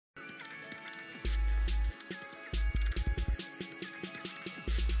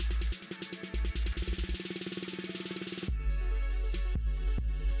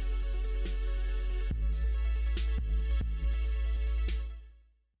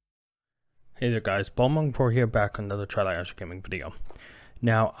Hey there guys, Blazing here, back on another Starlight gaming video.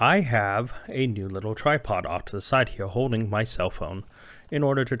 Now I have a new little tripod off to the side here holding my cell phone in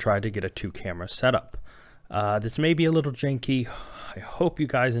order to try to get a 2-camera setup. This may be a little janky. I hope you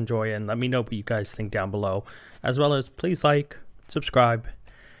guys enjoy it and let me know what you guys think down below, as well as please like, subscribe,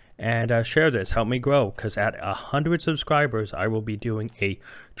 and share this. Help me grow, because at 100 subscribers I will be doing a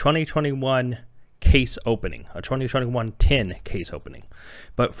 2021 case opening, a 2021 tin case opening.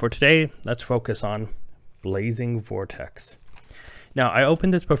 But for today, let's focus on Blazing Vortex. Now, I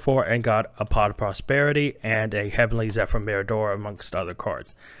opened this before and got a Pot of Prosperity and a Heavenly Zephyr Mirador amongst other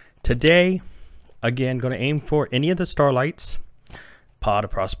cards. Today, again, going to aim for any of the Starlights, Pot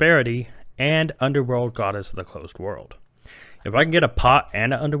of Prosperity, and Underworld Goddess of the Closed World. If I can get a Pot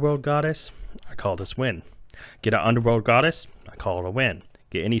and an Underworld Goddess, I call this win. Get an Underworld Goddess, I call it a win.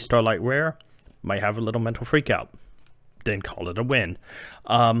 Get any Starlight Rare, might have a little mental freak out, then call it a win.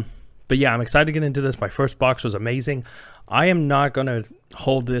 But yeah, I'm excited to get into this. My first box was amazing. I am not going to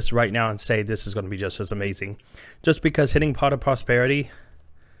hold this right now and say this is going to be just as amazing, just because hitting Pot of Prosperity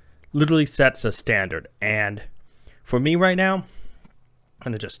literally sets a standard. And for me right now, I'm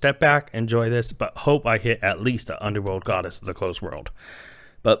going to just step back, enjoy this, but hope I hit at least an Underworld Goddess of the Closed World.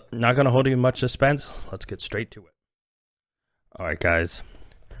 But not going to hold you much suspense. Let's get straight to it. Alright guys,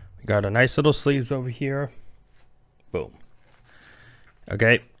 we got a nice little sleeves over here. Boom.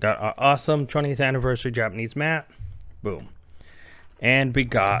 Okay, got our awesome 20th anniversary Japanese mat. Boom. And we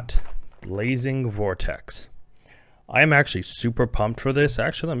got Blazing Vortex. I am actually super pumped for this.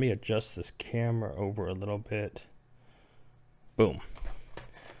 Actually, let me adjust this camera over a little bit. Boom. A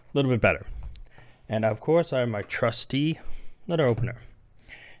little bit better. And of course, I have my trusty letter opener.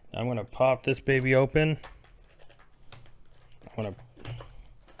 I'm going to pop this baby open. I'm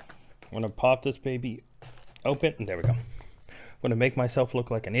going to pop this baby open. And there we go. I'm going to make myself look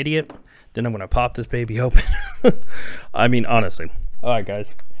like an idiot. Then I'm going to pop this baby open. I mean, honestly. Alright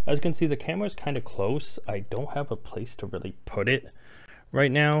guys, as you can see, the camera is kind of close. I don't have a place to really put it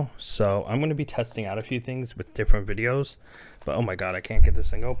right now, so I'm going to be testing out a few things with different videos. But oh my god, I can't get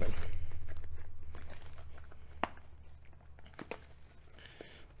this thing open.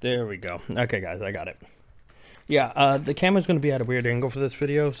 There we go. Okay guys, I got it. Yeah, the camera's going to be at a weird angle for this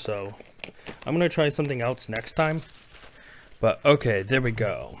video, so I'm going to try something else next time. But okay, there we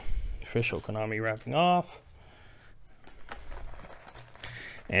go. Official Konami wrapping off.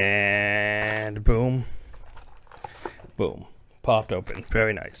 And boom. Boom. Popped open.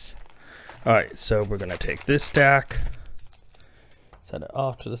 Very nice. Alright, so we're going to take this stack. Set it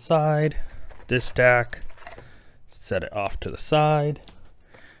off to the side. This stack. Set it off to the side.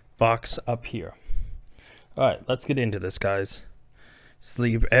 Box up here. Alright, let's get into this, guys.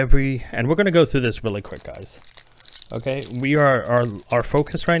 Sleeve every... And we're going to go through this really quick, guys. Okay, we are... Our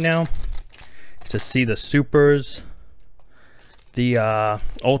focus right now is to see the supers, the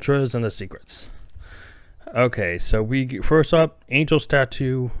ultras, and the secrets. Okay, so we... First up, Angel's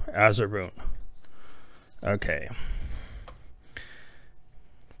Tattoo, Azarune. Okay.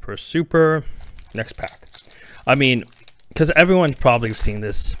 For super, next pack. I mean... Because everyone's probably seen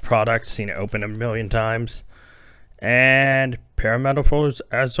this product, seen it open a million times. And Parametaphors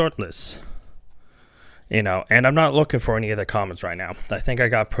Azortless. You know, and I'm not looking for any of the commons right now. I think I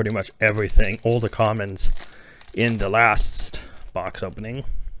got pretty much everything, all the commons in the last box opening.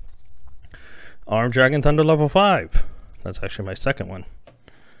 Armed Dragon Thunder level 5. That's actually my second one.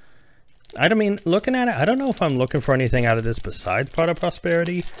 I mean, looking at it, I don't know if I'm looking for anything out of this besides Pot of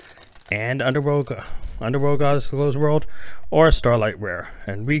Prosperity and Underworld Goddess of the Closed World, or a Starlight Rare.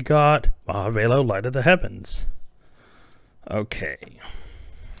 And we got Mahavelo, Light of the Heavens. Okay.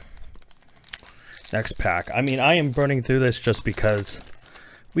 Next pack. I mean, I am burning through this just because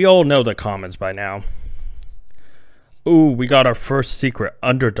we all know the commons by now. Ooh, we got our first secret,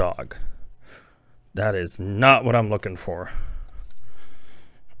 Underdog. That is not what I'm looking for.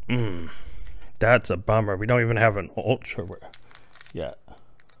 That's a bummer. We don't even have an ultra rare yet.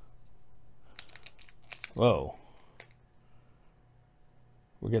 Whoa.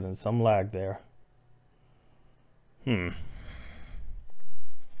 We're getting some lag there.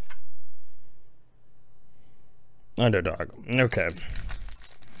 Underdog. Okay.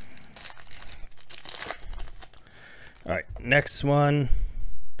 Alright, next one.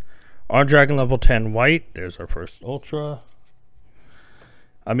 Our Dragon level 10 white. There's our first ultra.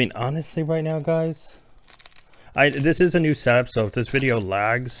 I mean, honestly right now, guys, this is a new setup, so if this video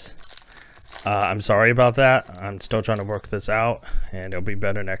lags, I'm sorry about that. I'm still trying to work this out, and it'll be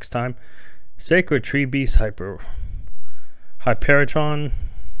better next time. Sacred Tree Beast Hyperitron.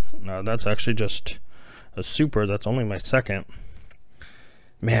 No, that's actually just a super. That's only my second.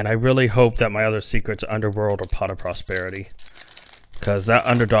 Man, I really hope that my other secret's Underworld or Pot of Prosperity, because that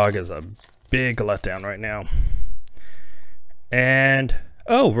underdog is a big letdown right now. And,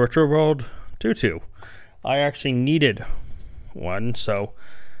 oh, Virtual World 2-2. I actually needed one, so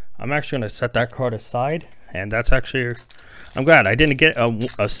I'm actually going to set that card aside. And that's actually, I'm glad I didn't get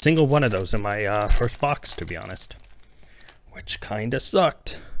a single one of those in my first box, to be honest. Which kind of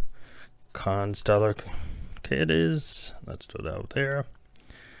sucked. Constellar Kid is, let's do that out there.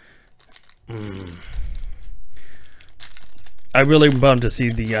 I really bummed to see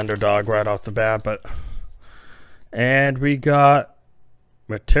the underdog right off the bat, but... And we got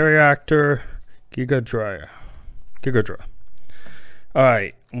Materiactor Yugioh.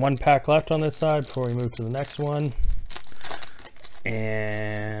 Alright, one pack left on this side before we move to the next one.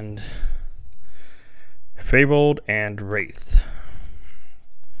 And... Fabled and Wraith.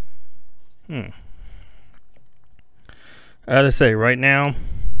 I gotta say, right now...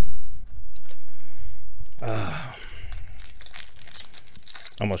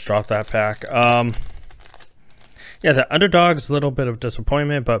 almost dropped that pack. Yeah, the underdog's a little bit of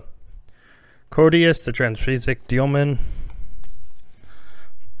disappointment, but Cordius, the Transphasic Dealman.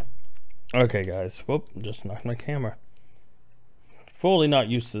 Okay, guys. Whoop, just knocked my camera. Fully not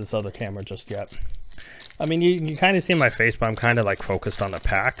used to this other camera just yet. I mean, you kind of see my face, but I'm kind of like focused on the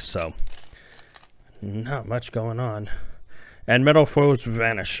packs, so not much going on. And Metal Foes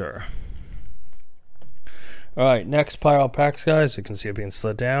Vanisher. Alright, next pile of packs, guys. You can see it being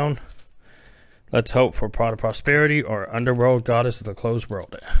slid down. Let's hope for Pot of Prosperity or Underworld Goddess of the Closed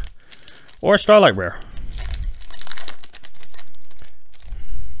World. Or Starlight Rare.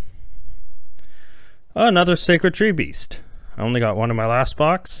 Another Sacred Tree Beast. I only got one in my last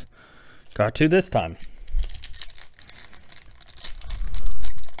box. Got two this time.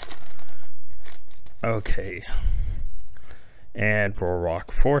 Okay. And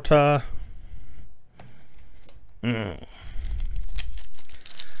Rock Forta.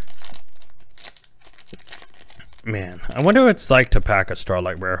 Man, I wonder what it's like to pack a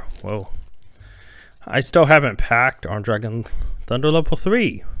Starlight Rare. Whoa. I still haven't packed Armed Dragon Thunder level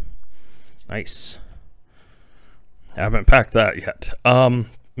 3. Nice. I haven't packed that yet.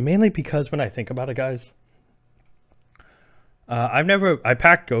 Mainly because when I think about it, guys, I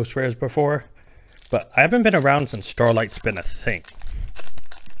packed Ghost Rares before, but I haven't been around since Starlight's been a thing.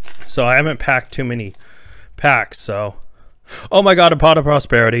 So I haven't packed too many packs, so... Oh my god, a Pot of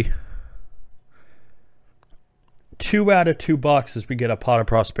Prosperity. 2 out of 2 boxes we get a Pot of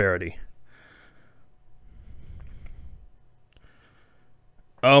Prosperity.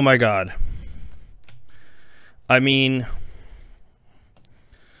 Oh my god. I mean...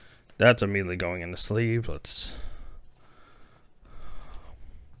 That's immediately going in the sleeve. Let's...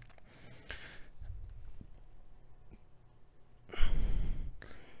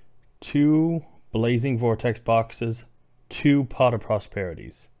 Two Blazing Vortex boxes, 2 Pot of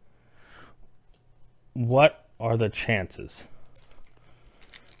Prosperities. What are the chances?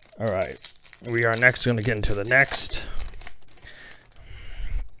 Alright, we are next going to get into the next.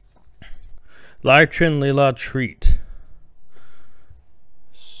 Lytrin Lila Treat.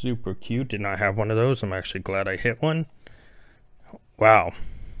 Super cute. Did not have one of those. I'm actually glad I hit one. Wow.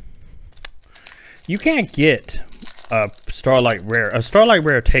 You can't get a Starlight Rare. A Starlight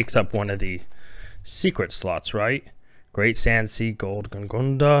Rare takes up one of the secret slots, right? Great Sandsea, Gold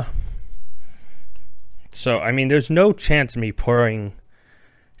Gungunda. So, I mean, there's no chance of me pouring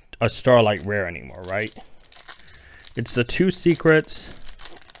a Starlight Rare anymore, right? It's the 2 secrets,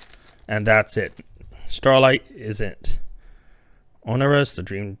 and that's it. Starlight isn't. Onerous, the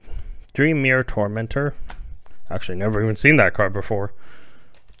Dream Mirror Tormentor. Actually, never even seen that card before.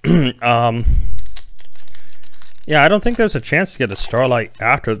 Yeah, I don't think there's a chance to get a Starlight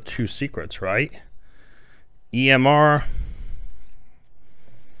after the 2 secrets, right? EMR.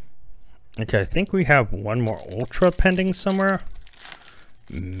 Okay, I think we have one more Ultra pending somewhere.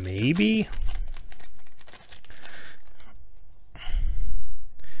 Maybe?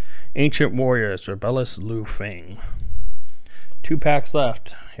 Ancient Warriors, Rebellious Lu Feng. 2 packs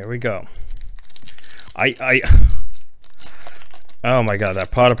left. Here we go. Oh my god,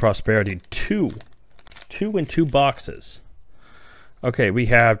 that Pot of Prosperity. 2 in 2 boxes. Okay, we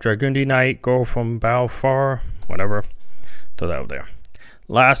have Dragundi Knight, Girl from Balfar, whatever. Throw that over there.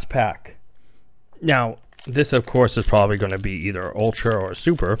 Last pack. Now, this of course is probably going to be either Ultra or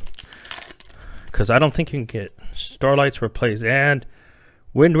Super, because I don't think you can get Starlights replaced. And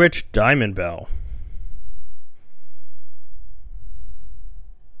Windwitch Diamond Bell.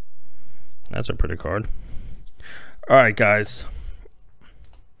 That's a pretty card. Alright, guys.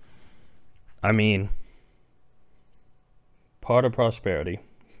 I mean, Pot of Prosperity.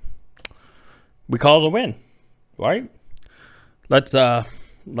 we call it a win, right? Let's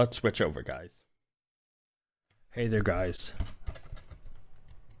switch over, guys. Hey there, guys.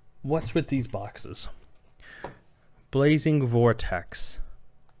 What's with these boxes? Blazing Vortex,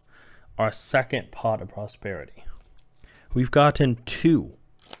 our second pot of prosperity. We've gotten two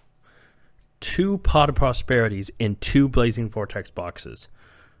pot of prosperities in 2 Blazing Vortex boxes.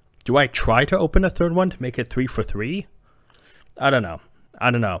 Do I try to open a third one to make it 3 for 3? I don't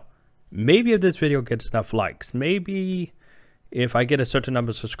know. Maybe if this video gets enough likes, maybe if I get a certain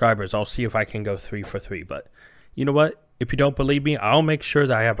number of subscribers, I'll see if I can go 3 for 3. But you know what? If you don't believe me, I'll make sure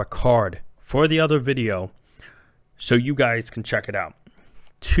that I have a card for the other video so you guys can check it out.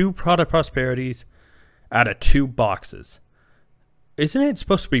 2 product prosperities out of 2 boxes. Isn't it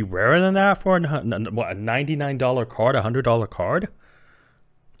supposed to be rarer than that for a $99 card, a $100 card?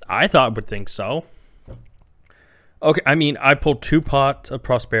 I would think so. Okay, I mean, I pulled 2 pots of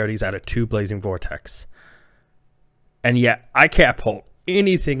prosperities out of 2 Blazing Vortex. And yet, I can't pull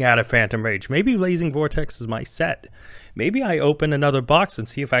anything out of Phantom Rage. Maybe Blazing Vortex is my set. Maybe I open another box and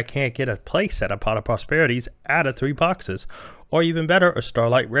see if I can't get a play set, a pot of prosperities out of 3 boxes. Or even better, a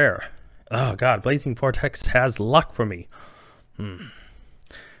Starlight rare. Oh god, Blazing Vortex has luck for me.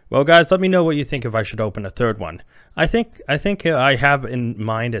 Well, guys, let me know what you think if I should open a third one. I think I have in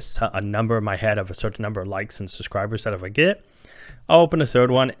mind a number in my head of a certain number of likes and subscribers that if I get, I'll open a third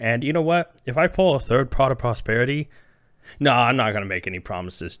one. And you know what? If I pull a third pot of prosperity, no, I'm not going to make any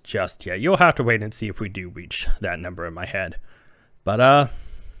promises just yet. You'll have to wait and see if we do reach that number in my head. But,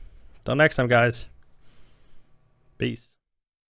 till next time, guys. Peace.